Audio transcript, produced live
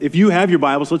If you have your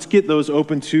Bibles, let's get those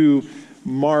open to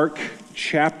Mark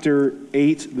chapter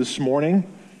 8 this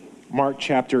morning. Mark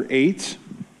chapter 8.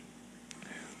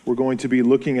 We're going to be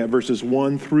looking at verses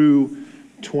 1 through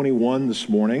 21 this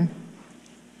morning.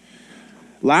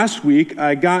 Last week,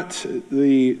 I got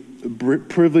the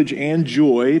privilege and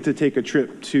joy to take a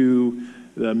trip to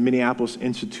the Minneapolis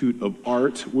Institute of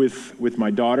Art with my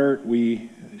daughter.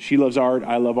 She loves art,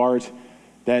 I love art.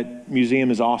 That museum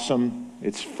is awesome.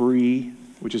 It's free,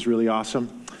 which is really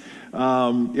awesome.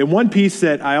 And one piece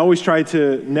that I always try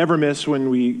to never miss when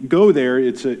we go there,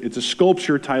 it's a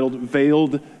sculpture titled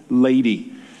Veiled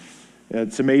Lady.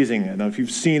 It's amazing. And if you've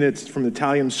seen it, it's from the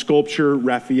Italian sculptor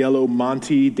Raffaello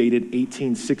Monti, dated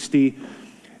 1860.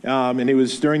 And it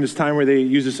was during this time where they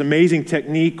used this amazing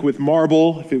technique with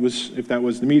marble, if that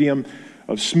was the medium,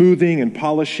 of smoothing and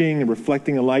polishing and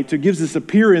reflecting a light. So it gives this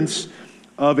appearance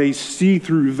of a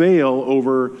see-through veil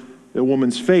over a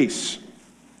woman's face.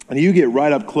 And you get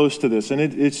right up close to this, and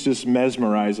it's just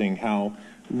mesmerizing how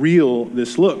real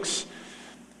this looks.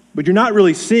 But you're not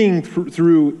really seeing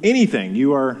through anything.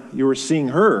 You are seeing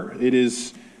her. It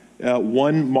is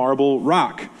one marble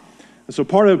rock. And so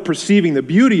part of perceiving the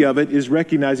beauty of it is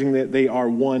recognizing that they are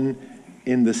one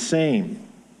in the same,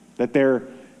 that there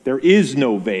is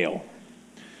no veil.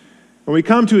 When we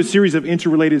come to a series of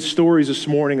interrelated stories this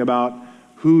morning about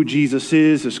who Jesus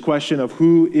is, this question of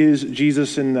who is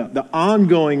Jesus, and the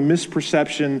ongoing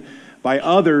misperception by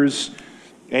others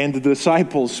and the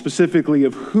disciples specifically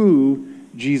of who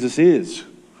Jesus is,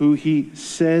 who he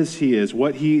says he is,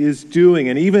 what he is doing,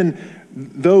 and even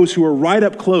those who are right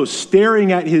up close,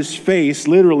 staring at his face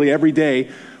literally every day,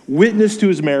 witness to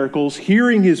his miracles,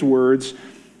 hearing his words,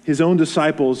 his own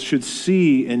disciples should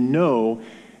see and know,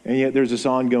 and yet there's this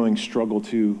ongoing struggle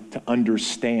to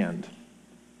understand.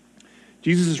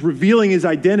 Jesus is revealing his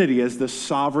identity as the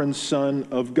sovereign Son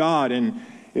of God, and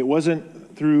it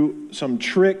wasn't through some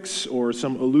tricks or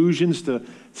some illusions to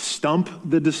stump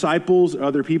the disciples or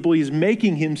other people. He's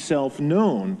making himself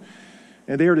known,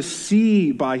 and they are to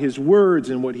see by his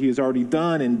words and what he has already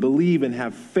done and believe and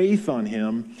have faith on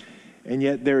him, and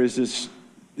yet there is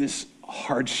this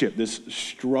hardship, this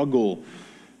struggle,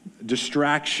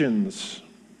 distractions,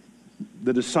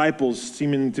 the disciples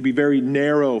seeming to be very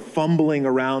narrow, fumbling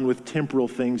around with temporal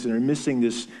things, and are missing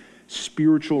this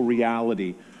spiritual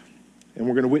reality. And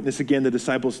we're going to witness again the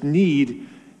disciples need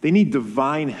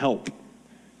divine help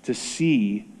to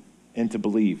see and to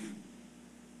believe.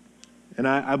 And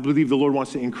I believe the Lord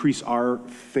wants to increase our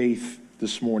faith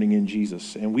this morning in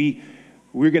Jesus. And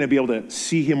we're going to be able to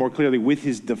see him more clearly with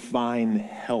his divine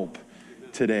help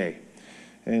today.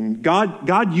 And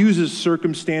God uses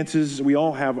circumstances. We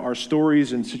all have our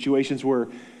stories and situations where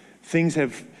things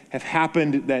have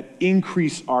happened that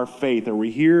increase our faith, or we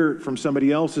hear from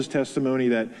somebody else's testimony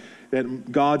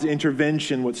that God's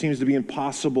intervention, what seems to be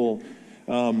impossible,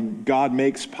 God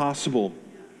makes possible.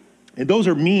 And those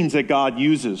are means that God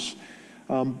uses.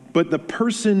 But the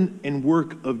person and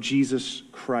work of Jesus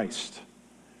Christ,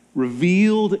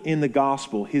 revealed in the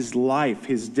gospel, his life,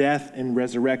 his death and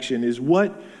resurrection, is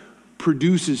what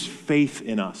produces faith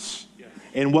in us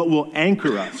and what will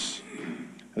anchor us.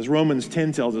 As Romans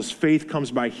 10 tells us, faith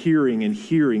comes by hearing, and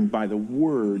hearing by the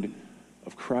word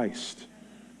of Christ.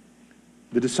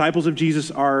 The disciples of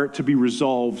Jesus are to be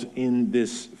resolved in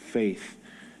this faith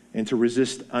and to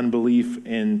resist unbelief,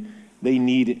 and they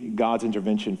need God's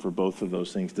intervention for both of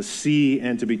those things, to see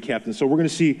and to be kept. And so we're going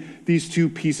to see these two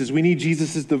pieces. We need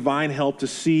Jesus' divine help to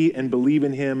see and believe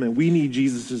in him, and we need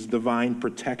Jesus' divine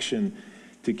protection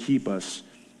to keep us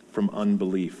from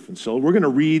unbelief. And so we're going to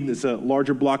read this a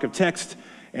larger block of text,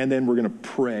 and then we're going to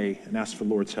pray and ask for the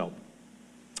Lord's help.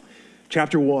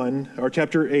 Chapter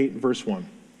 8, verse 1.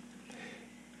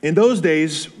 In those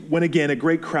days, when again a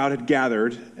great crowd had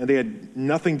gathered and they had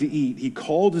nothing to eat, he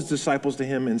called his disciples to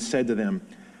him and said to them,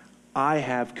 I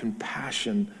have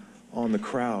compassion on the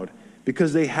crowd,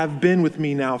 because they have been with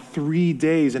me now 3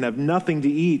 days and have nothing to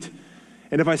eat.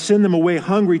 And if I send them away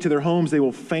hungry to their homes, they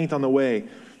will faint on the way.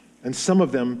 And some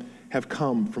of them have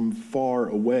come from far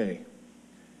away.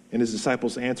 And his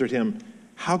disciples answered him,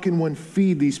 how can one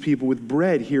feed these people with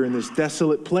bread here in this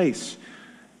desolate place?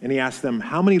 And he asked them,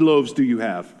 how many loaves do you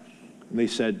have? And they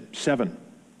said, 7.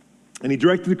 And he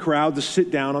directed the crowd to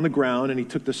sit down on the ground, and he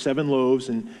took the 7 loaves,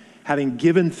 and having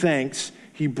given thanks,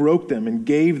 he broke them and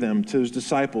gave them to his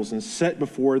disciples and set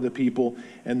before the people,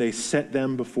 and they set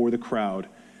them before the crowd.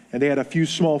 And they had a few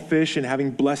small fish, and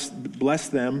having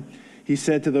blessed them, he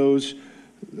said to those,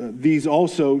 these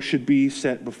also should be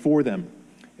set before them.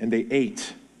 And they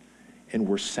ate and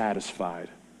were satisfied.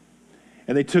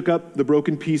 And they took up the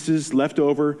broken pieces left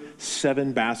over,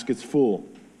 7 baskets full.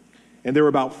 And there were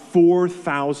about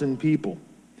 4,000 people.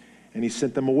 And he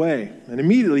sent them away. And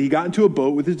immediately he got into a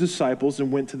boat with his disciples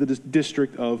and went to the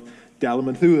district of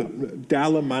Dalmanutha.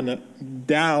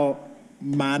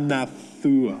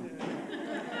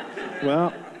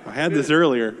 Well, I had this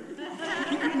earlier.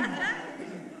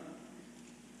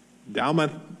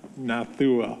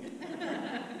 Dalmanutha.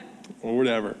 Or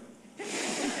whatever.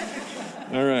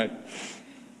 All right.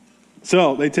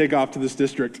 So they take off to this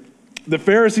district. The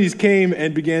Pharisees came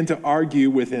and began to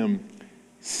argue with him,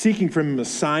 seeking from him a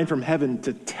sign from heaven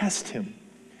to test him.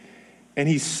 And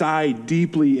he sighed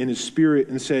deeply in his spirit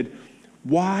and said,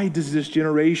 "Why does this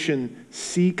generation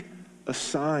seek a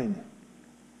sign?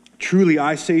 Truly,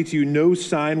 I say to you, no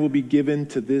sign will be given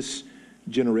to this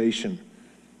generation."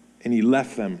 And he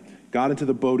left them, got into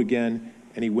the boat again,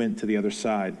 and he went to the other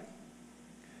side.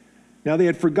 Now they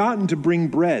had forgotten to bring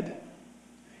bread,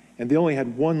 and they only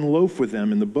had one loaf with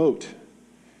them in the boat.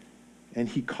 And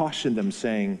he cautioned them,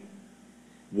 saying,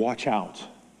 "Watch out.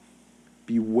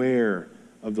 Beware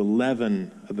of the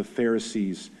leaven of the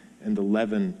Pharisees and the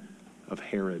leaven of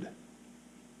Herod."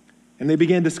 And they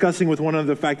began discussing with one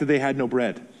another the fact that they had no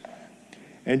bread.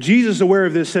 And Jesus, aware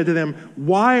of this, said to them,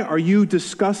 "Why are you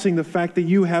discussing the fact that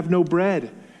you have no bread?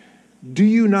 Do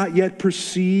you not yet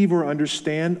perceive or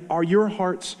understand? Are your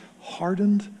hearts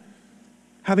hardened?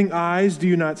 Having eyes, do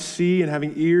you not see? And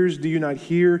having ears, do you not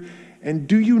hear? And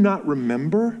do you not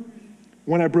remember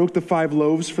when I broke the 5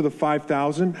 loaves for the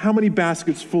 5,000? How many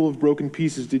baskets full of broken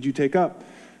pieces did you take up?"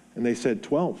 And they said,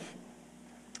 12.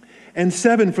 "And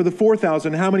 7 for the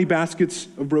 4,000. How many baskets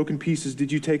of broken pieces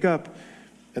did you take up?"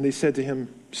 And they said to him,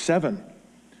 7.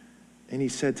 And he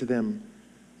said to them,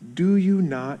 "Do you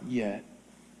not yet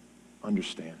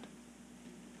understand?"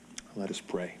 Let us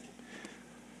pray.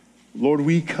 Lord,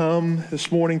 we come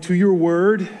this morning to your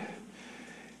word,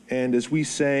 and as we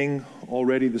sang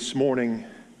already this morning,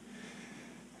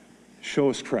 show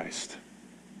us Christ.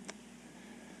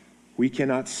 We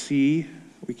cannot see,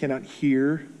 we cannot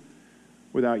hear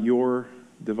without your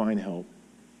divine help.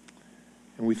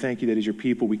 And we thank you that as your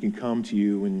people we can come to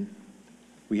you, and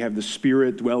we have the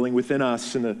Spirit dwelling within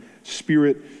us, and the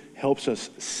Spirit helps us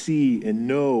see and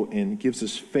know and gives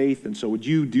us faith. And so would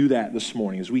you do that this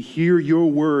morning as we hear your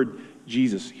word,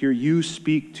 Jesus, hear you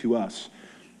speak to us.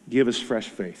 Give us fresh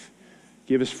faith.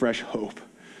 Give us fresh hope.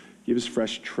 Give us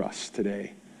fresh trust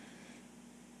today.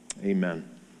 Amen.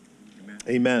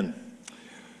 Amen.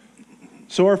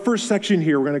 So our first section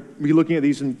here, we're going to be looking at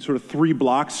these in sort of 3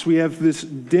 blocks. We have this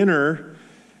dinner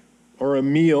or a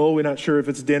meal. We're not sure if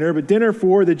it's dinner, but dinner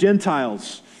for the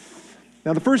Gentiles.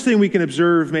 Now, the first thing we can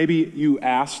observe, maybe you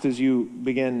asked as you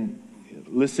began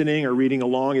listening or reading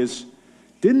along, is,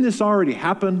 didn't this already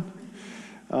happen?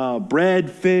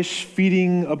 Bread, fish,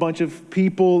 feeding a bunch of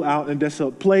people out in a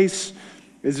desolate place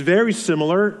is very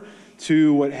similar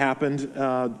to what happened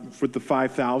with the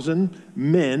 5,000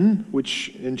 men, which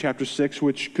in chapter 6,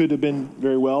 which could have been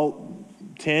very well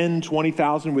 10,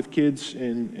 20,000 with kids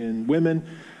and women.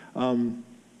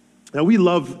 Now, we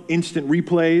love instant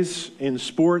replays in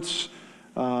sports.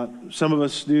 Some of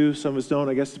us do, some of us don't,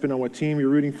 I guess, depending on what team you're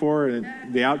rooting for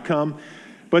and the outcome.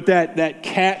 But that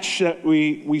catch that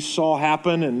we saw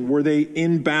happen, and were they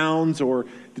in bounds or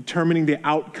determining the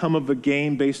outcome of a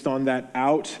game based on that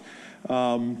out?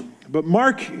 But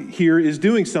Mark here is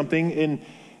doing something, and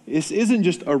this isn't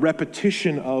just a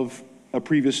repetition of a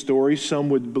previous story. Some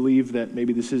would believe that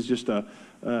maybe this is just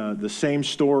the same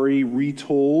story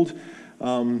retold.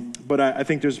 But I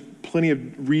think there's plenty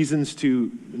of reasons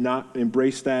to not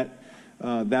embrace that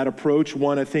approach.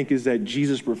 One, I think, is that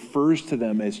Jesus refers to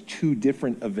them as 2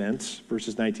 different events,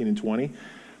 verses 19 and 20,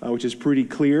 which is pretty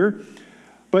clear.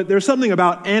 But there's something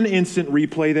about an instant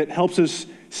replay that helps us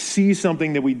see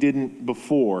something that we didn't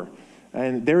before.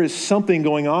 And there is something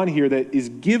going on here that is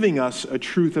giving us a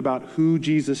truth about who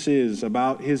Jesus is,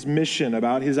 about his mission,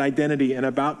 about his identity, and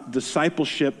about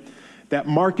discipleship, that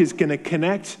Mark is going to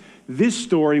connect this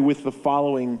story with the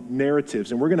following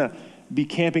narratives. And we're going to be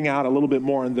camping out a little bit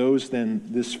more on those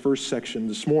than this first section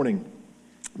this morning.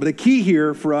 But the key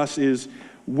here for us is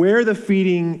where the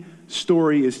feeding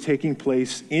story is taking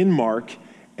place in Mark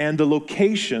and the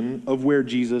location of where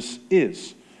Jesus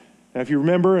is. Now, if you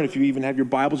remember, and if you even have your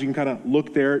Bibles, you can kind of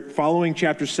look there. Following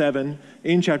chapter 7,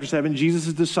 in chapter 7,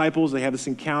 Jesus' disciples, they have this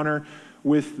encounter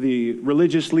with the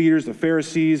religious leaders, the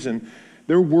Pharisees, and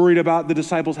they're worried about the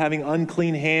disciples having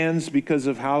unclean hands because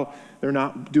of how they're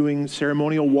not doing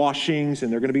ceremonial washings,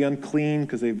 and they're going to be unclean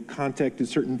because they've contacted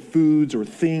certain foods or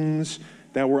things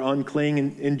that were unclean.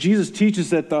 And Jesus teaches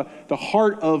that the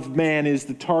heart of man is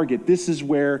the target. This is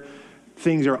where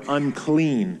things are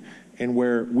unclean and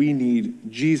where we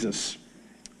need Jesus.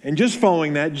 And just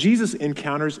following that, Jesus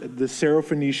encounters the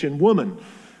Syrophoenician woman,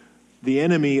 the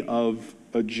enemy of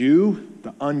a Jew,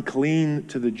 the unclean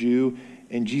to the Jew,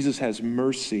 and Jesus has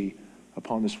mercy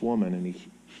upon this woman, and he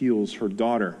heals her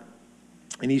daughter.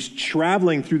 And he's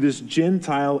traveling through this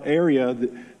Gentile area,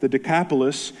 the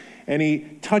Decapolis, and he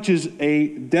touches a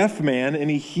deaf man, and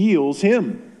he heals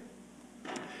him.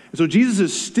 So Jesus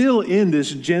is still in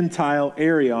this Gentile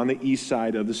area on the east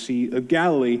side of the Sea of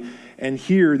Galilee, and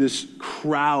here this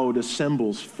crowd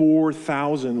assembles,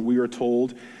 4,000 we are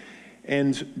told,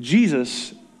 and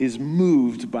Jesus is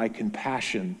moved by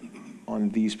compassion on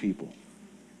these people.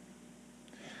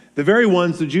 The very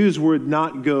ones the Jews would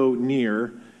not go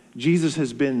near, Jesus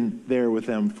has been there with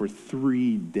them for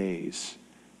 3 days,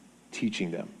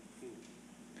 teaching them.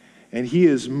 And he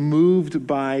is moved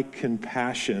by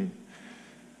compassion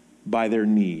by their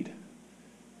need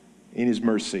in his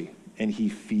mercy, and he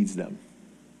feeds them.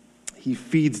 He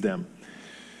feeds them.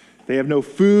 They have no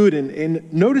food,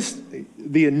 and notice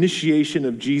the initiation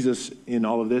of Jesus in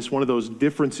all of this. One of those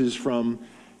differences from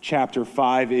chapter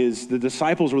 5 is the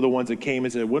disciples were the ones that came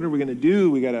and said, what are we going to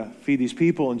do? We got to feed these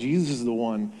people. And Jesus is the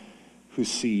one who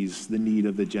sees the need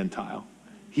of the Gentile.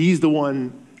 He's the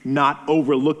one not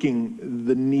overlooking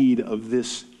the need of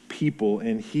this people,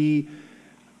 and he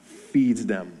feeds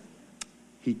them.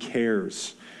 He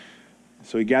cares.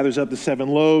 So he gathers up the 7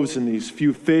 loaves and these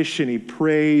few fish, and he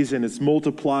prays, and it's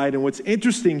multiplied. And what's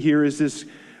interesting here is this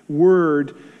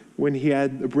word, when he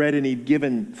had the bread and he'd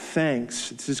given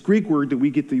thanks, it's this Greek word that we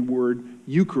get the word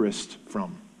Eucharist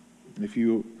from. And if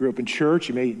you grew up in church,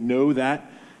 you may know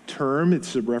that term.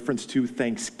 It's a reference to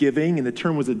thanksgiving, and the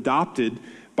term was adopted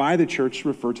by the church to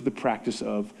refer to the practice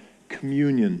of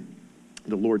communion,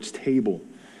 the Lord's table.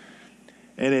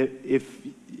 And if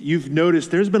you've noticed,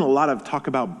 there's been a lot of talk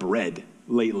about bread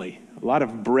lately. A lot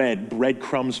of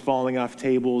breadcrumbs falling off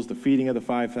tables, the feeding of the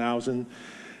 5,000,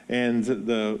 and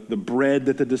the bread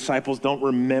that the disciples don't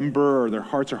remember, or their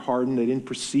hearts are hardened. They didn't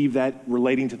perceive that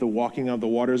relating to the walking of the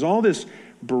waters. All this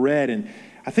bread. And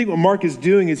I think what Mark is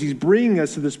doing is he's bringing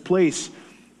us to this place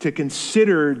to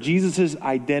consider Jesus'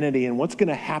 identity. And what's going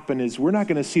to happen is we're not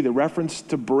going to see the reference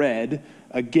to bread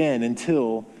again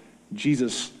until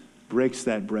Jesus breaks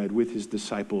that bread with his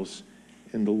disciples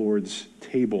in the Lord's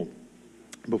table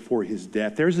before his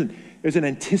death. There's an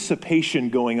anticipation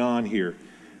going on here.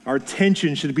 Our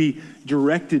attention should be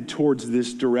directed towards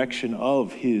this direction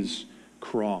of his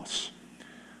cross.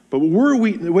 But what we're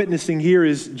witnessing here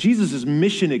is Jesus'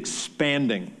 mission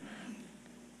expanding.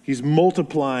 He's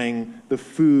multiplying the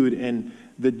food, and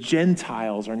the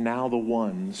Gentiles are now the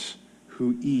ones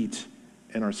who eat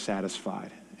and are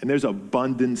satisfied. And there's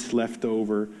abundance left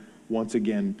over once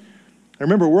again. I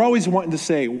remember, we're always wanting to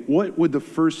say, what would the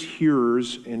first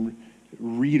hearers and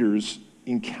readers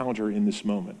encounter in this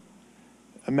moment?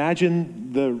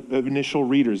 Imagine the initial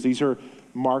readers. These are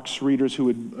Mark's readers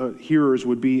hearers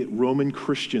would be Roman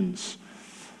Christians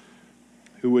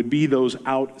who would be those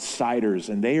outsiders,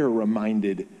 and they are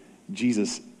reminded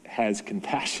Jesus has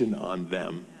compassion on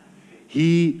them.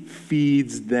 He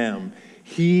feeds them.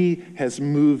 He has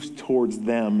moved towards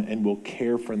them and will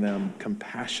care for them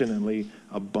compassionately,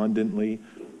 abundantly.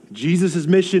 Jesus'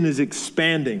 mission is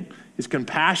expanding. His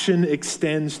compassion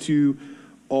extends to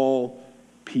all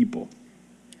people.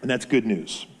 And that's good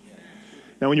news.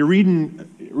 Now, when you're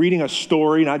reading a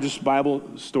story, not just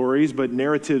Bible stories, but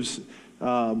narratives,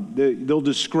 they'll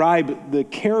describe the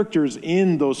characters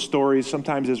in those stories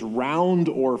sometimes as round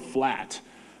or flat.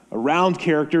 A round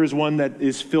character is one that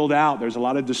is filled out. There's a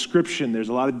lot of description. There's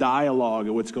a lot of dialogue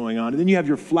of what's going on. And then you have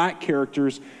your flat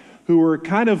characters who are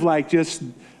kind of like just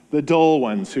the dull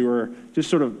ones, who are just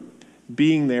sort of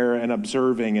being there and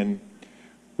observing. And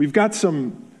we've got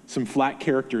some flat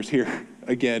characters here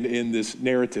again in this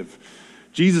narrative.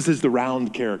 Jesus is the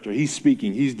round character. He's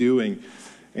speaking, he's doing.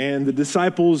 And the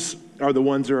disciples are the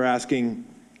ones who are asking,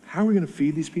 how are we going to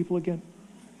feed these people again?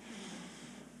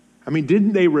 I mean,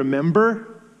 didn't they remember?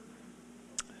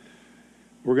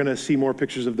 We're going to see more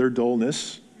pictures of their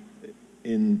dullness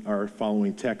in our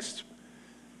following text.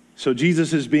 So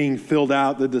Jesus is being filled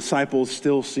out. The disciples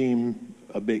still seem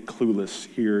a bit clueless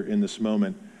here in this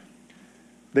moment.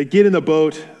 They get in the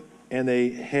boat and they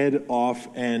head off,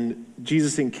 and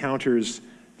Jesus encounters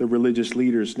the religious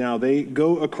leaders. Now, they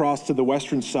go across to the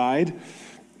western side,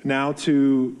 now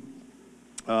to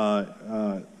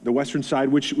the western side,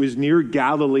 which was near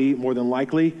Galilee, more than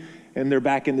likely, and they're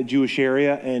back in the Jewish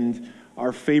area, and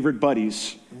our favorite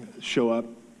buddies show up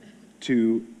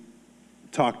to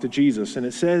talk to Jesus. And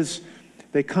it says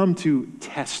they come to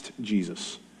test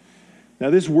Jesus.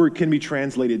 Now, this word can be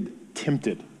translated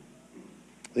tempted.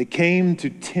 They came to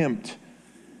tempt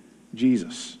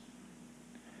Jesus.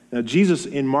 Now, Jesus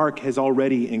in Mark has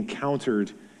already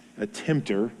encountered a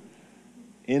tempter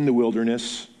in the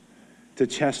wilderness to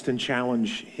test and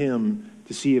challenge him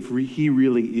to see if he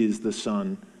really is the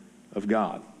Son of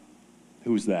God.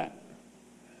 Who's that?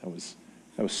 That was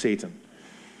Satan.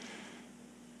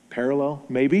 Parallel,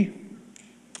 maybe?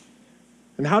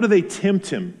 And how do they tempt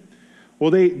him?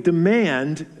 Well, they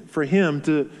demand for him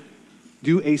to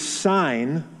do a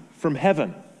sign from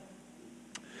heaven.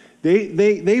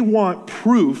 They want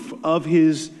proof of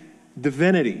his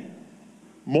divinity,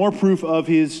 more proof of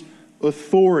his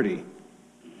authority.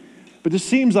 But this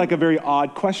seems like a very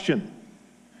odd question.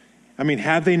 I mean,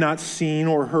 have they not seen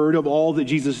or heard of all that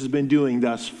Jesus has been doing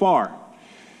thus far?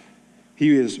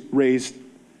 He has raised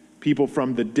people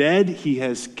from the dead. He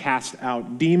has cast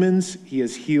out demons. He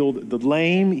has healed the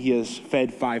lame. He has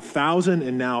fed 5,000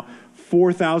 and now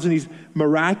 4,000. These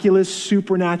miraculous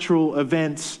supernatural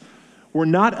events were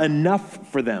not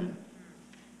enough for them.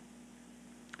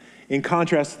 In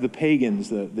contrast to the pagans,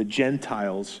 the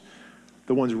Gentiles,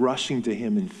 the ones rushing to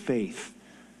him in faith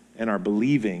and are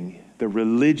believing, the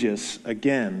religious,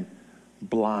 again,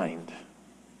 blind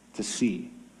to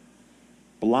see.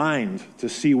 Blind to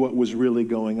see what was really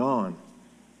going on.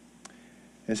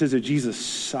 And it says that Jesus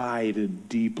sighed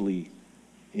deeply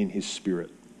in his spirit.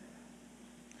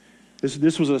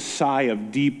 This was a sigh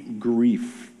of deep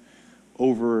grief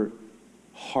over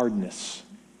hardness,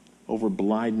 over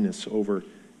blindness, over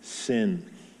sin.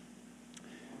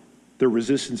 The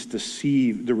resistance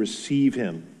to receive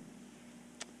him.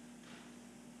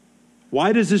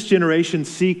 Why does this generation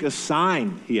seek a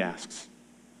sign, he asks.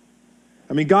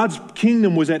 I mean, God's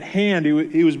kingdom was at hand.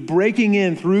 He was breaking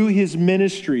in through his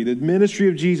ministry, the ministry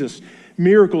of Jesus,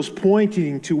 miracles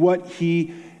pointing to what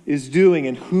he is doing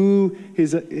and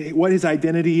what his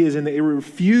identity is, and they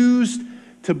refused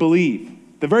to believe.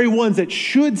 The very ones that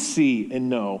should see and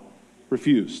know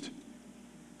refused.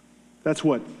 That's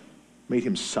what made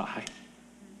him sigh.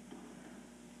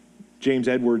 James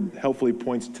Edward helpfully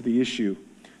points to the issue.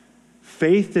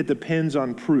 Faith that depends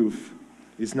on proof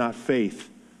is not faith,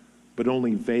 but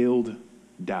only veiled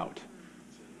doubt.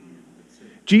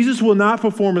 Jesus will not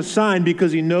perform a sign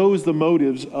because he knows the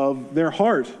motives of their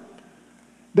heart.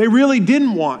 They really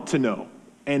didn't want to know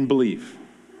and believe.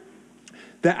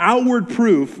 The outward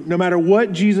proof, no matter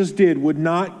what Jesus did, would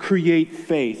not create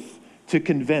faith to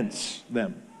convince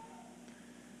them.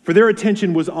 For their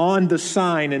attention was on the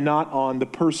sign and not on the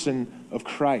person of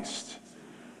Christ.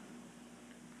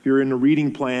 If you're in a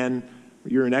reading plan,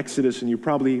 you're in Exodus, and you're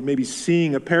probably maybe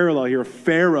seeing a parallel here.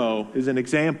 Pharaoh is an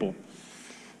example.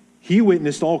 He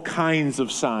witnessed all kinds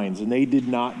of signs, and they did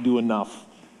not do enough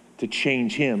to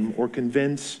change him or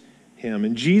convince him.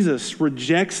 And Jesus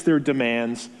rejects their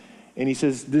demands, and he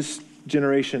says, this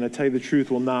generation, I tell you the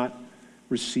truth, will not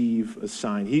receive a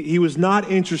sign. He was not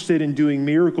interested in doing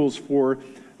miracles for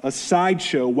a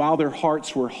sideshow while their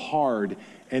hearts were hard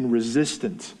and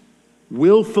resistant,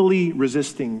 willfully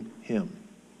resisting him.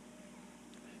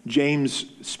 James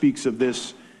speaks of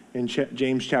this in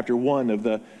James chapter 1, of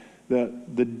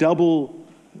the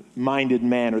double-minded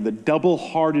man or the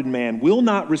double-hearted man will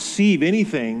not receive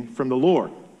anything from the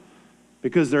Lord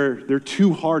because they're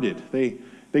two-hearted.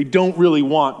 They don't really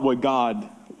want what God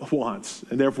wants,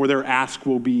 and therefore their ask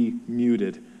will be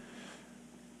muted.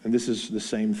 And this is the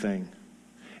same thing.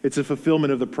 It's a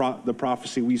fulfillment of the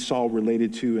prophecy we saw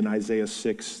related to in Isaiah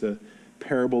 6, the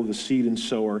parable of the seed and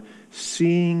sower,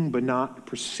 seeing but not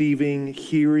perceiving,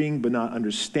 hearing but not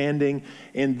understanding.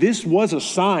 And this was a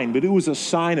sign, but it was a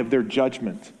sign of their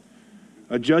judgment,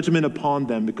 a judgment upon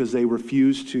them because they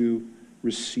refused to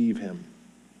receive him.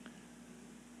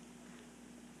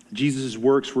 Jesus'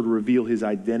 works were to reveal his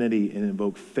identity and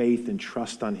invoke faith and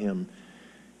trust on him.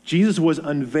 Jesus was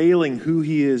unveiling who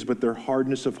he is, but their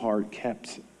hardness of heart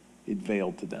kept it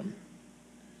veiled to them.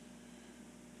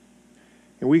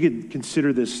 And we could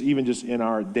consider this even just in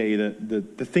our day, the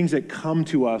things that come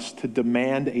to us to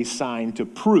demand a sign to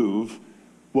prove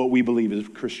what we believe as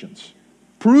Christians.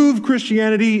 Prove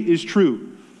Christianity is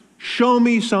true. Show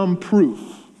me some proof.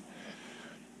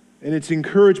 And it's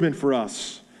encouragement for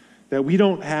us that we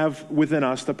don't have within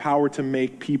us the power to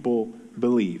make people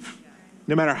believe.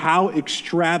 No matter how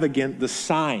extravagant the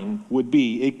sign would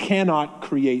be, it cannot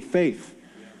create faith.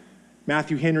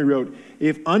 Matthew Henry wrote,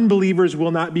 "If unbelievers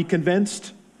will not be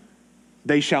convinced,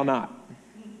 they shall not."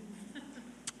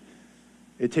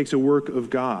 It takes a work of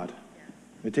God.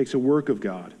 It takes a work of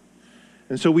God.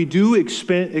 And so we do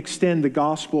extend the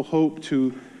gospel hope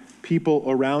to people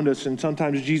around us. And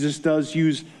sometimes Jesus does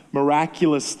use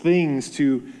miraculous things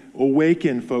to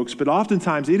awaken folks. But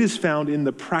oftentimes it is found in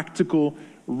the practical,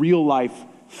 real life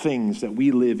things that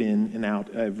we live in and out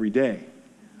every day.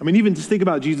 I mean, even just think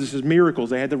about Jesus' miracles.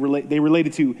 They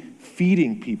related to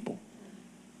feeding people.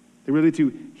 They related to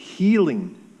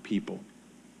healing people.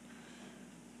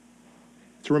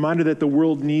 It's a reminder that the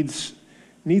world needs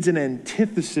an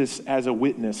antithesis as a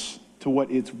witness to what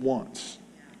it wants,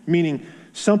 meaning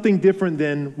something different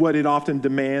than what it often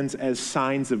demands as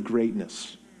signs of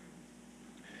greatness.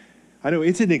 I know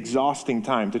it's an exhausting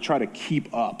time to try to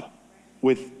keep up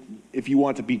with if you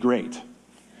want to be great.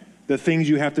 The things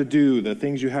you have to do, the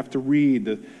things you have to read,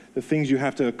 the things you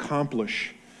have to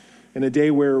accomplish in a day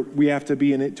where we have to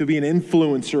be an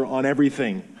influencer on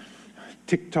everything.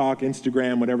 TikTok,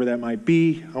 Instagram, whatever that might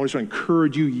be. I want to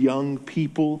encourage you, young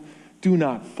people, do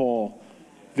not fall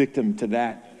victim to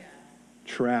that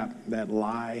trap, that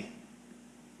lie.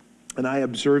 And I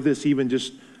observe this even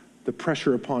just the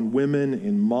pressure upon women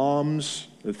and moms,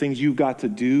 the things you've got to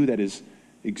do that is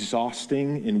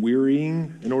exhausting and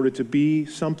wearying in order to be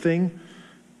something.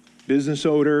 Business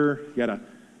owner, you got a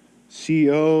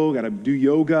CEO, got to do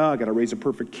yoga, got to raise a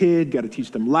perfect kid, got to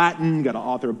teach them Latin, got to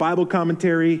author a Bible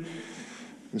commentary,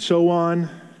 and so on.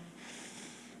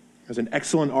 There's an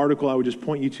excellent article I would just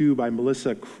point you to by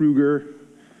Melissa Kruger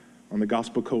on the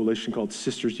Gospel Coalition called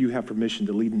Sisters, You Have Permission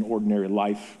to Lead an Ordinary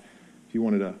Life. If you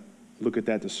wanted to look at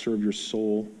that to serve your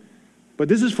soul. But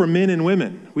this is for men and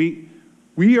women.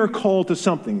 We are called to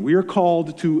something. We are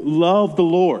called to love the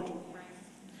Lord.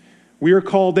 We are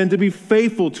called then to be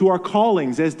faithful to our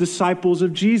callings as disciples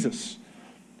of Jesus.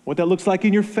 What that looks like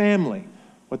in your family,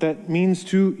 what that means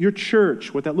to your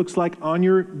church, what that looks like on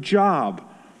your job.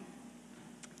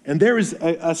 And there is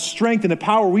a strength and a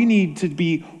power we need to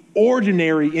be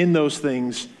ordinary in those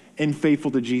things and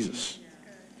faithful to Jesus.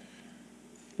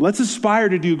 Let's aspire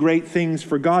to do great things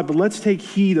for God, but let's take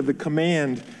heed of the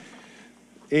command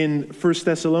in 1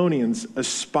 Thessalonians,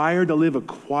 aspire to live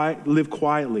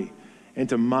quietly and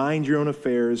to mind your own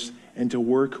affairs and to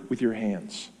work with your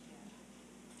hands.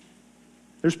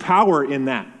 There's power in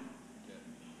that.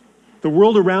 The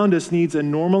world around us needs a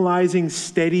normalizing,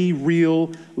 steady,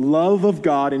 real love of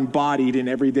God embodied in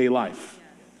everyday life.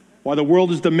 While the world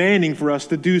is demanding for us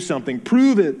to do something,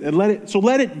 prove it and let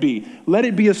it be. Let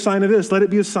it be a sign of this. Let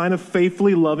it be a sign of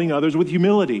faithfully loving others with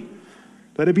humility.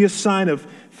 Let it be a sign of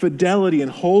fidelity and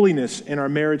holiness in our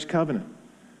marriage covenant.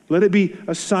 Let it be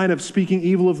a sign of speaking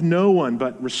evil of no one,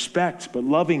 but respect, but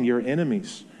loving your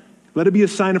enemies. Let it be a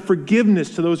sign of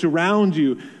forgiveness to those around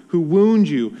you who wound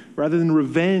you rather than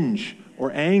revenge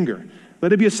or anger.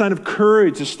 Let it be a sign of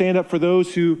courage to stand up for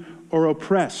those who are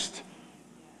oppressed.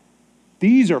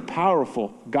 These are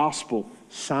powerful gospel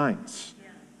signs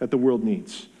that the world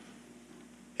needs.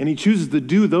 And he chooses to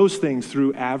do those things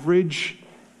through average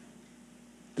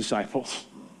disciples,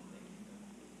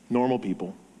 normal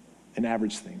people, and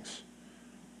average things.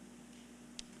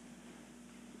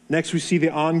 Next, we see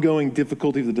the ongoing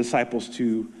difficulty of the disciples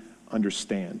to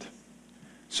understand.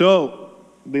 So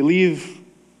they leave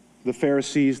the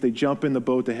Pharisees, they jump in the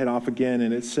boat to head off again,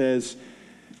 and it says,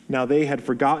 now they had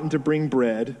forgotten to bring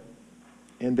bread,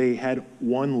 and they had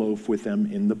one loaf with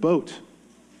them in the boat.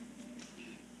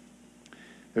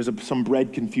 There's some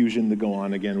bread confusion to go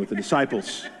on again with the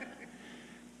disciples.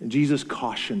 And Jesus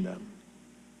cautioned them.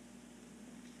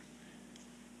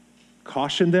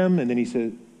 Cautioned them, and then he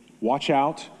said, watch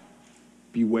out,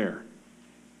 beware.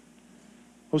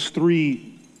 Those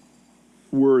three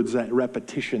words, that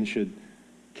repetition should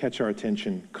catch our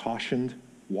attention. Cautioned,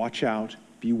 watch out,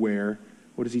 beware.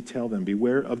 What does he tell them?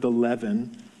 Beware of the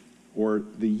leaven, or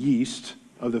the yeast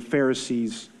of the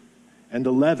Pharisees, and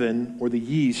the leaven, or the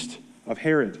yeast of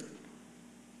Herod.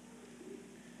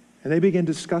 And they began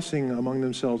discussing among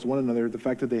themselves, one another, the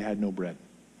fact that they had no bread.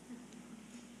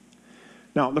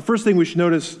 Now, the first thing we should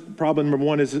notice, problem number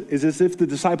one, is as if the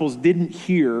disciples didn't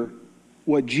hear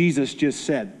what Jesus just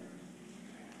said.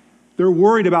 They're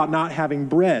worried about not having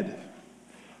bread.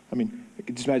 I mean, I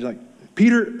can just imagine, like,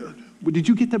 Peter, did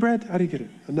you get the bread? I didn't get it.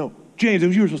 No. James,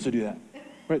 you were supposed to do that.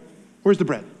 Right? Where's the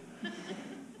bread?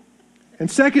 And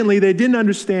secondly, they didn't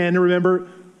understand or remember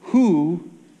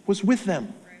who was with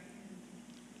them.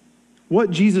 What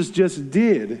Jesus just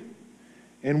did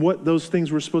and what those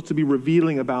things were supposed to be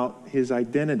revealing about his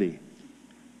identity.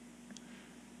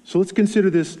 So let's consider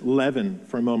this leaven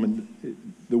for a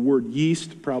moment. The word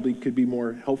yeast probably could be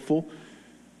more helpful.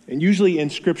 And usually in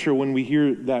Scripture, when we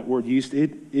hear that word yeast,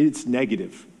 it's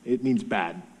negative. It means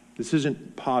bad. This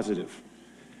isn't positive.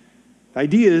 The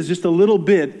idea is just a little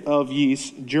bit of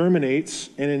yeast germinates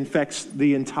and infects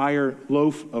the entire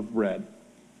loaf of bread.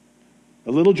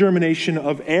 A little germination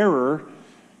of error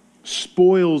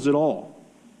spoils it all,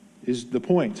 is the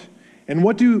point. And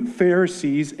what do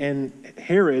Pharisees and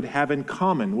Herod have in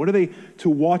common? What are they to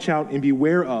watch out and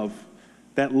beware of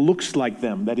that looks like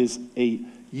them, that is a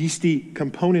yeasty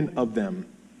component of them?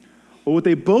 Well, what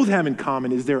they both have in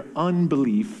common is their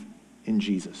unbelief in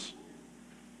Jesus.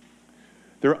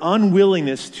 Their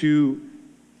unwillingness to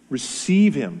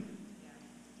receive him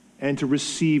and to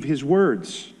receive his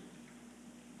words.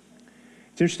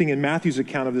 It's interesting, in Matthew's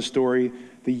account of the story,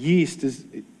 the yeast is,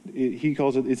 he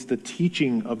calls it, it's the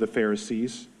teaching of the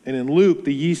Pharisees. And in Luke,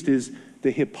 the yeast is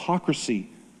the hypocrisy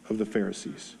of the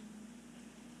Pharisees.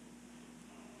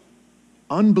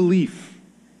 Unbelief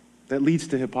that leads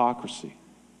to hypocrisy.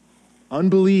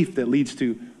 Unbelief that leads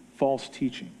to false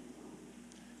teaching.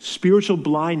 Spiritual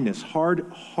blindness,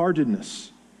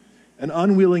 hard-heartedness, an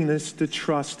unwillingness to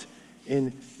trust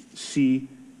and see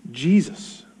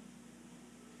Jesus.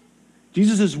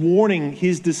 Jesus is warning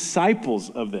his disciples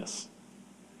of this.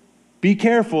 Be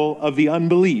careful of the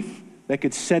unbelief that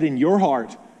could set in your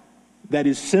heart that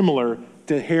is similar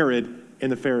to Herod and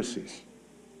the Pharisees.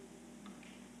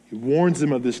 He warns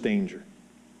them of this danger.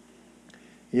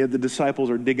 Yet the disciples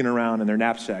are digging around in their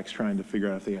knapsacks trying to figure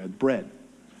out if they had bread.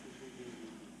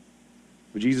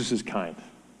 But Jesus is kind.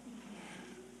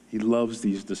 He loves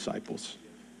these disciples.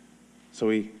 So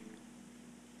he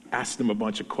asked them a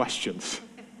bunch of questions.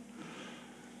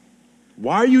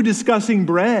 Why are you discussing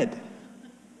bread?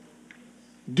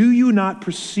 Do you not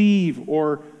perceive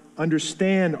or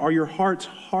understand? Are your hearts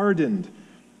hardened?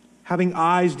 Having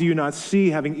eyes, do you not see?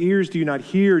 Having ears, do you not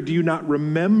hear? Do you not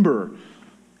remember?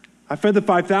 I fed the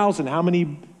 5,000. How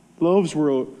many loaves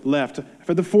were left? I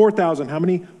fed the 4,000. How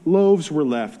many loaves were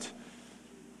left?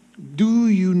 Do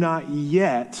you not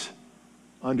yet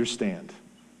understand?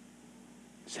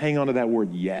 Just hang on to that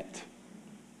word, yet.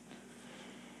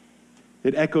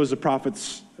 It echoes the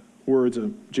prophet's words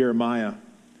of Jeremiah.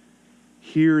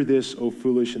 Hear this, O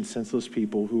foolish and senseless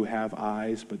people who have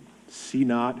eyes but see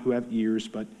not, who have ears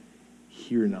but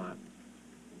hear not.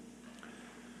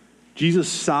 Jesus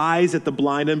sighs at the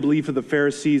blind unbelief of the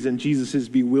Pharisees, and Jesus is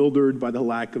bewildered by the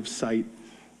lack of sight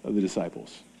of the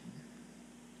disciples.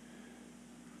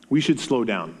 We should slow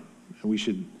down, and we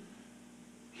should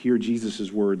hear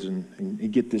Jesus' words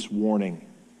and get this warning.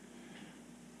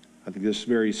 I think this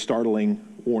very startling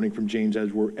warning from James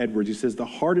Edwards. He says, the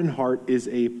hardened heart is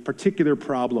a particular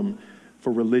problem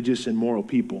for religious and moral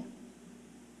people.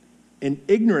 An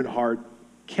ignorant heart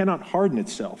cannot harden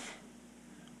itself.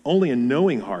 Only a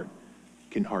knowing heart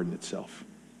can harden itself.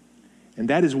 And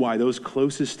that is why those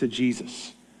closest to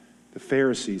Jesus, the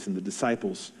Pharisees and the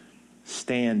disciples,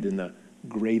 stand in the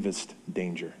gravest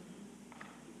danger.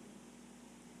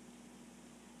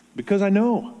 Because I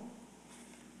know.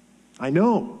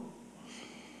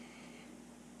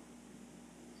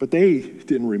 But they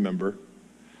didn't remember.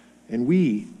 And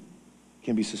we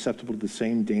can be susceptible to the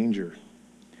same danger.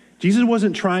 Jesus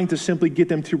wasn't trying to simply get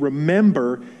them to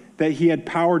remember that he had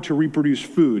power to reproduce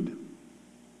food,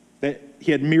 that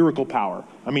he had miracle power.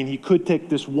 I mean, he could take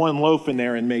this one loaf in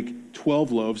there and make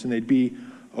 12 loaves and they'd be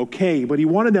okay. But he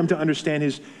wanted them to understand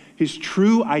his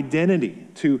true identity,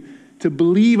 to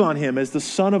believe on him as the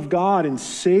Son of God and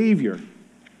Savior.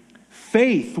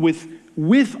 Faith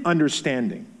with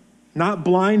understanding. Not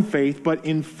blind faith, but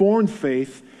informed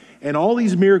faith. And all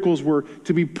these miracles were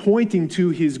to be pointing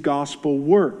to his gospel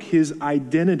work, his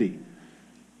identity.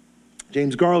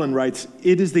 James Garland writes,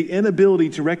 it is the inability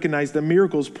to recognize the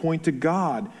miracles point to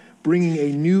God, bringing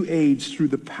a new age through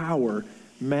the power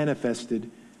manifested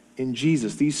in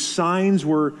Jesus. These signs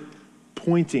were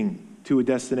pointing to a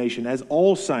destination, as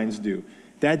all signs do.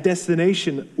 That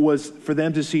destination was for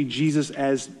them to see Jesus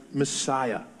as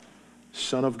Messiah,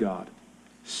 Son of God,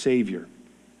 Savior.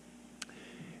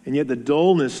 And yet the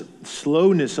dullness,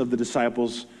 slowness of the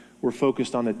disciples were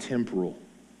focused on the temporal.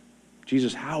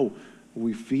 Jesus, how will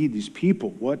we feed these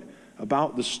people? What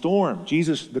about the storm?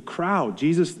 Jesus, the crowd.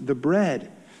 Jesus, the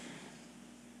bread.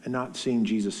 And not seeing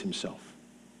Jesus himself.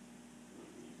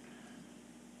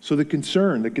 So the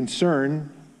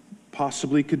concern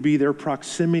possibly could be their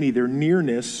proximity, their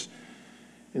nearness,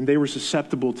 and they were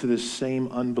susceptible to this same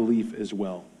unbelief as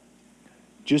well.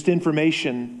 Just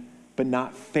information, but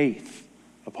not faith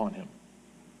upon him.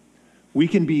 We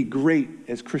can be great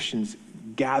as Christians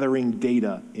gathering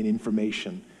data and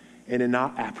information and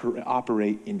not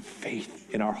operate in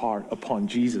faith in our heart upon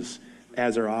Jesus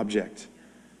as our object.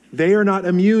 They are not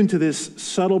immune to this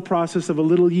subtle process of a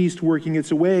little yeast working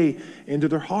its way into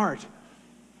their heart,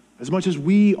 as much as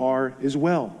we are as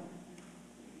well.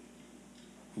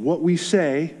 What we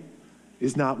say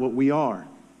is not what we are.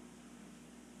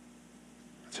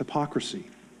 It's hypocrisy.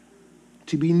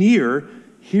 To be near,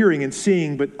 hearing and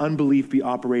seeing, but unbelief be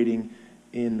operating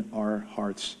in our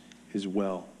hearts as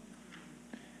well.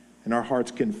 And our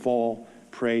hearts can fall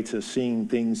prey to seeing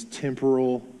things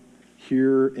temporal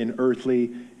here and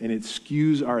earthly, and it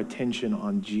skews our attention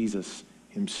on Jesus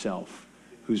himself,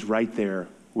 who's right there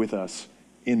with us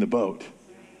in the boat.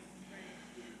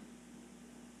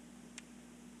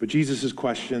 But Jesus'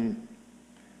 question,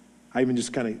 I even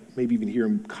just kind of maybe even hear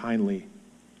him kindly,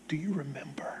 do you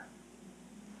remember?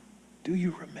 Do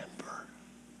you remember?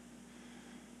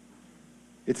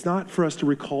 It's not for us to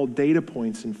recall data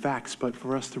points and facts, but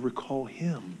for us to recall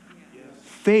him. Yes.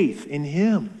 Faith in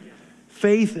him. Yes.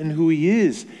 Faith in who he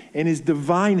is. And his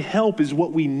divine help is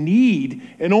what we need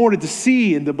in order to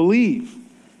see and to believe.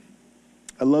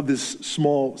 I love this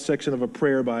small section of a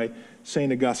prayer by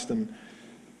St. Augustine.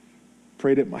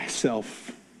 Prayed it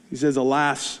myself. He says,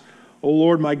 alas, O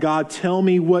Lord my God, tell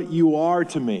me what you are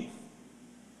to me.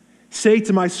 Say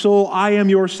to my soul, I am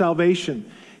your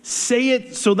salvation. Say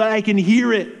it so that I can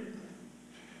hear it.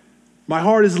 My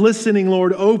heart is listening,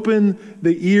 Lord. Open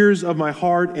the ears of my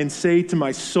heart and say to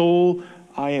my soul,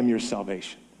 I am your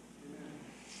salvation.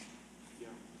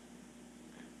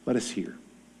 Let us hear.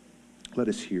 Let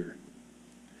us hear.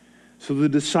 So the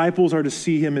disciples are to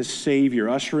see him as Savior,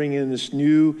 ushering in this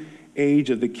new age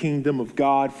of the kingdom of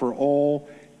God for all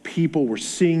people. We're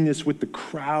seeing this with the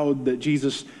crowd that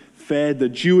Jesus fed, the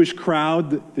Jewish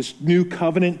crowd, this new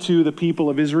covenant to the people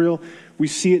of Israel. We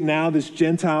see it now, this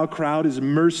Gentile crowd, his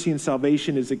mercy and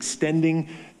salvation is extending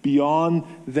beyond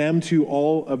them to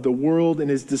all of the world, and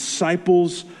his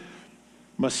disciples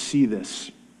must see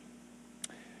this.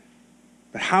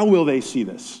 But how will they see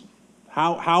this?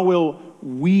 How will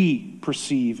we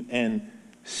perceive and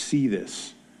see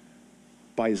this?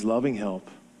 By his loving help,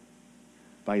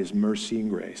 by his mercy and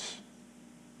grace.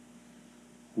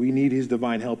 We need his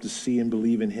divine help to see and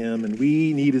believe in him, and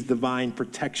we need his divine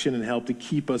protection and help to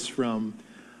keep us from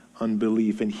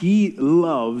unbelief. And he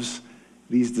loves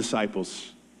these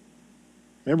disciples.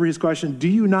 Remember his question, do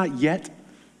you not yet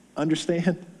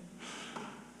understand?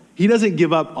 He doesn't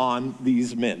give up on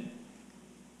these men.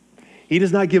 He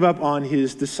does not give up on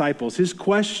his disciples. His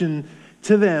question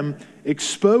to them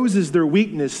exposes their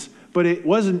weakness, but it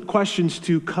wasn't questions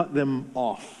to cut them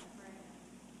off.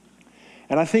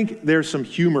 And I think there's some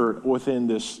humor within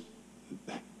this,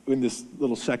 in this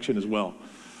little section as well,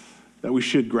 that we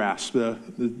should grasp. The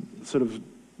sort of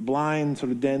blind,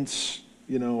 sort of dense,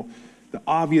 the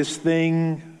obvious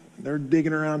thing. They're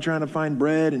digging around trying to find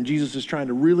bread, and Jesus is trying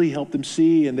to really help them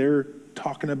see, and they're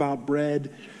talking about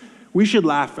bread. We should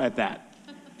laugh at that.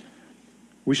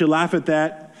 We should laugh at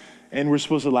that, and we're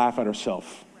supposed to laugh at ourselves.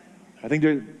 I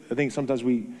think sometimes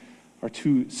we are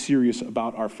too serious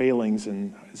about our failings,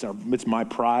 and it's my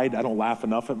pride. I don't laugh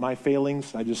enough at my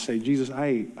failings. I just say, Jesus,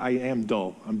 I am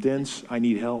dull. I'm dense. I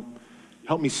need help.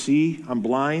 Help me see. I'm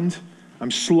blind. I'm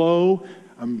slow.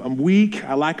 I'm weak.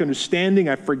 I lack understanding.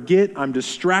 I forget. I'm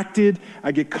distracted.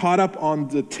 I get caught up on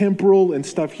the temporal and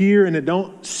stuff here, and I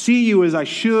don't see you as I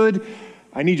should.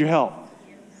 I need your help.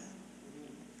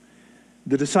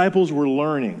 The disciples were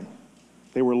learning.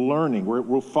 They were learning.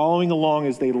 We're following along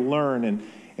as they learn,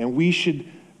 and we should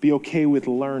be okay with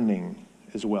learning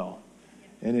as well.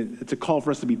 And it's a call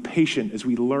for us to be patient as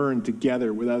we learn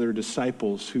together with other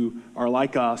disciples who are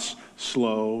like us,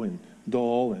 slow and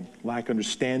dull and lack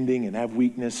understanding and have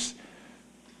weakness.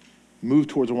 Move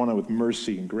towards one another with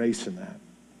mercy and grace in that.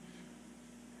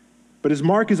 But as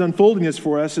Mark is unfolding this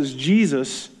for us, as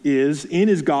Jesus is in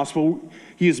his gospel,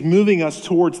 he is moving us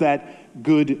towards that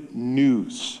good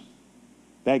news.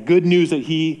 That good news that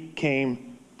he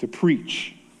came to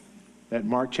preach. That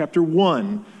Mark chapter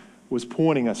 1 was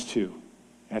pointing us to.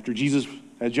 After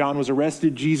John was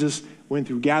arrested, Jesus went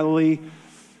through Galilee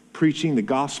preaching the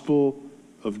gospel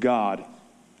of God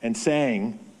and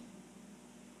saying,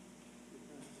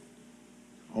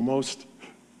 almost,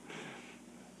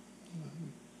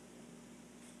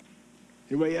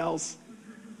 anybody else?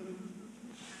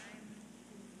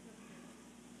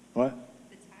 What?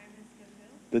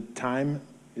 The time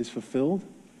is fulfilled.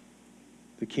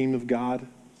 The kingdom of God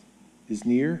is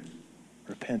near.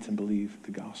 Repent and believe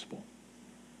the gospel.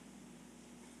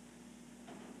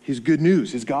 His good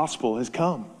news, his gospel has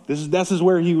come. This is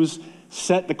where he was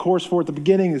set the course for at the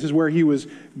beginning. This is where he was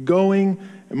going.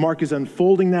 And Mark is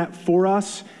unfolding that for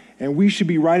us. And we should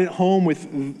be right at home with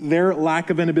their lack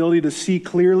of inability to see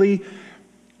clearly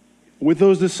with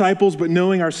those disciples, but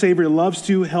knowing our Savior loves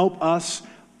to help us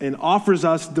and offers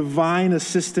us divine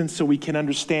assistance so we can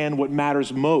understand what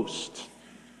matters most,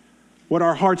 what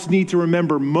our hearts need to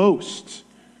remember most.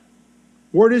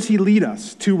 Where does he lead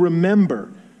us? To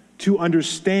remember, to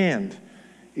understand.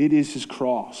 It is his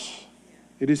cross.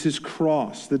 It is his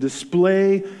cross, the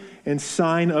display and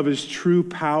sign of his true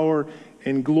power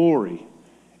and glory.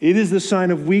 It is the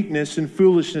sign of weakness and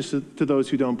foolishness to those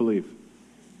who don't believe.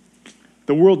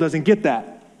 The world doesn't get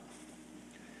that.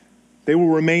 They will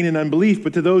remain in unbelief,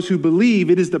 but to those who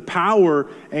believe, it is the power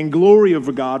and glory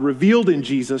of God revealed in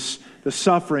Jesus, the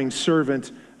suffering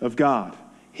servant of God.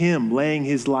 Him laying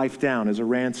his life down as a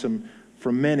ransom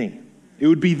for many. It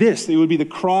would be the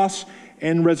cross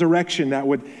and resurrection that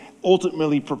would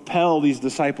ultimately propel these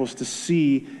disciples to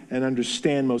see and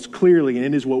understand most clearly. And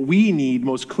it is what we need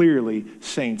most clearly,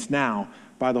 saints, now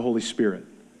by the Holy Spirit.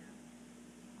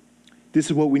 This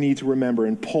is what we need to remember.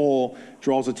 And Paul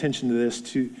draws attention to this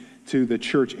to the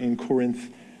church in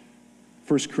Corinth.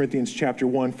 1 Corinthians chapter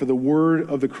 1, for the word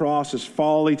of the cross is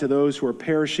folly to those who are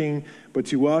perishing, but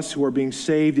to us who are being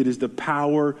saved, it is the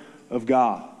power of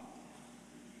God.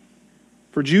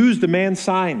 For Jews demand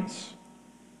signs,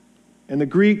 and the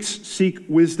Greeks seek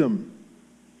wisdom.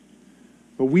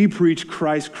 But we preach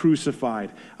Christ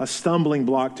crucified, a stumbling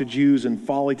block to Jews and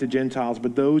folly to Gentiles.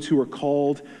 But those who are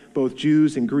called, both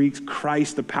Jews and Greeks,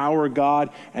 Christ, the power of God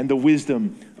and the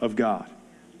wisdom of God.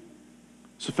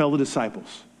 So fellow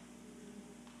disciples,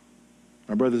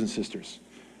 my brothers and sisters,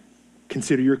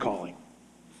 consider your calling.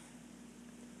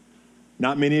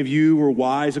 Not many of you were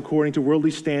wise according to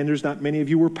worldly standards. Not many of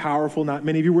you were powerful. Not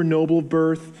many of you were noble of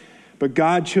birth. But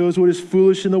God chose what is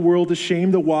foolish in the world to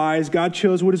shame the wise. God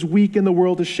chose what is weak in the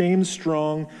world to shame the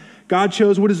strong. God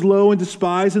chose what is low and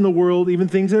despised in the world, even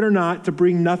things that are not, to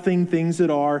bring nothing things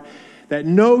that are, that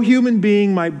no human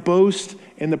being might boast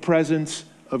in the presence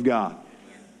of God.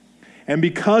 And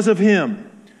because of him,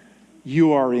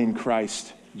 you are in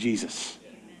Christ Jesus.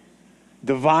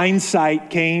 Divine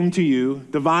sight came to you,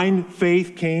 divine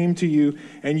faith came to you,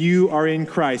 and you are in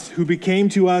Christ, who became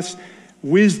to us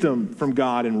wisdom from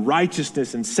God and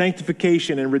righteousness and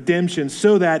sanctification and redemption,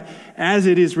 so that, as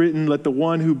it is written, let the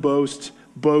one who boasts,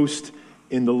 boast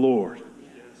in the Lord.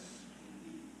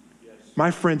 Yes. My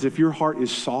friends, if your heart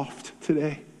is soft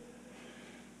today,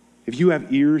 if you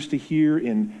have ears to hear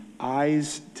and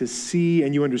eyes to see,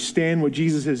 and you understand what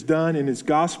Jesus has done in his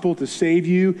gospel to save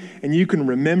you, and you can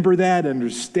remember that,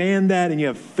 understand that, and you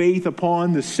have faith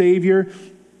upon the Savior,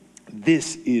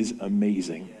 this is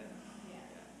amazing.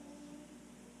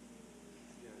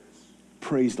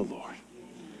 Praise the Lord.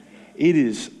 It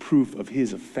is proof of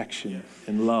his affection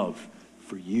and love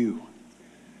for you.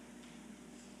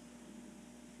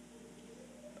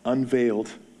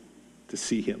 Unveiled to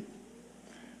see him.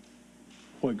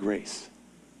 What grace.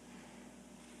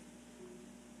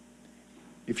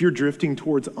 If you're drifting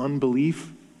towards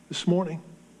unbelief this morning,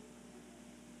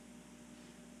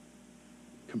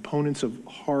 components of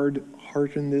hardness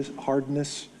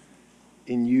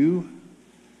in you,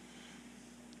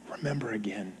 remember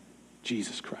again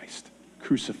Jesus Christ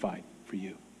crucified for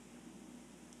you.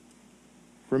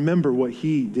 Remember what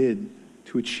he did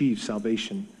to achieve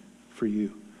salvation for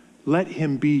you. Let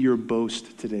him be your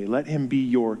boast today. Let him be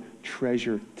your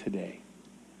treasure today.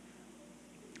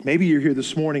 Maybe you're here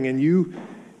this morning and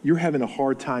you're having a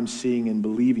hard time seeing and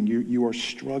believing. You are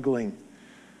struggling.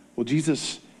 Well,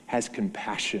 Jesus has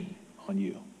compassion on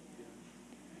you.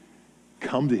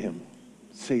 Come to him.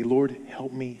 Say, Lord,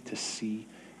 help me to see.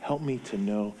 Help me to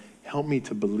know. Help me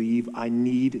to believe. I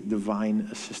need divine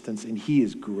assistance. And he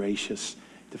is gracious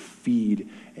to feed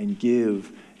and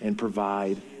give and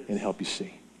provide and help you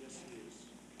see.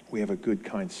 We have a good,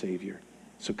 kind Savior.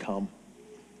 So come.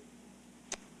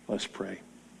 Let's pray.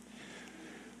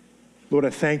 Lord, I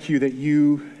thank you that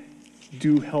you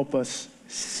do help us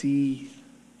see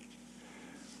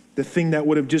the thing that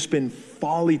would have just been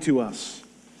folly to us.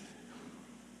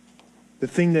 The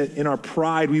thing that in our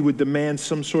pride we would demand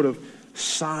some sort of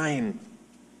sign.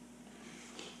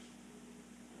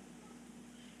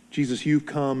 Jesus, you've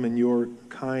come in your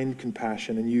kind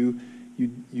compassion, and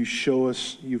you've shown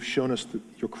us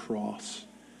your cross.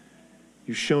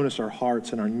 You've shown us our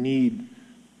hearts and our need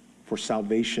for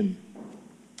salvation.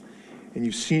 And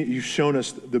you've shown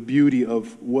us the beauty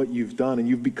of what you've done, and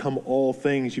you've become all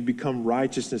things. You've become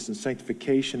righteousness and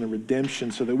sanctification and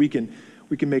redemption, so that we can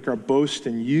make our boast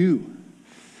in you,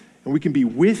 and we can be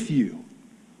with you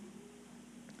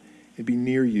and be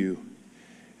near you.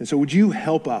 And so would you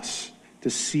help us to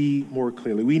see more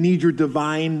clearly? We need your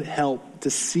divine help to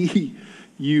see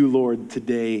you, Lord,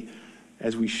 today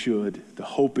as we should, to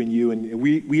hope in you. And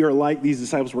we are like these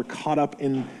disciples. We're caught up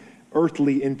in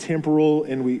earthly and temporal,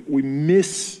 and we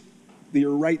miss that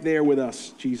you're right there with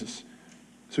us, Jesus.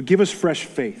 So give us fresh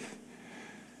faith.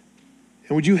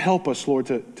 And would you help us, Lord,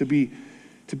 to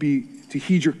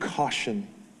heed your caution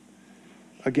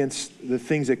against the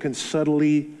things that can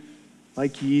subtly,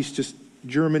 like yeast, just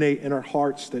germinate in our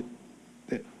hearts that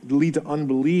that lead to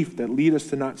unbelief, that lead us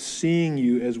to not seeing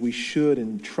you as we should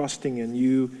and trusting in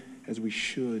you as we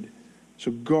should.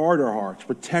 So guard our hearts,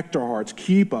 protect our hearts,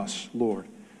 keep us, Lord,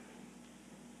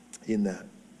 in that.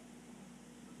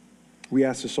 We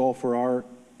ask this all for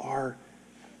our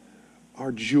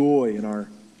joy and our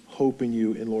hope in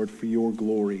you, and Lord, for your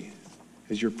glory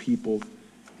as your people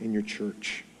in your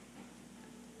church.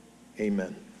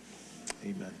 Amen.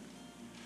 Amen.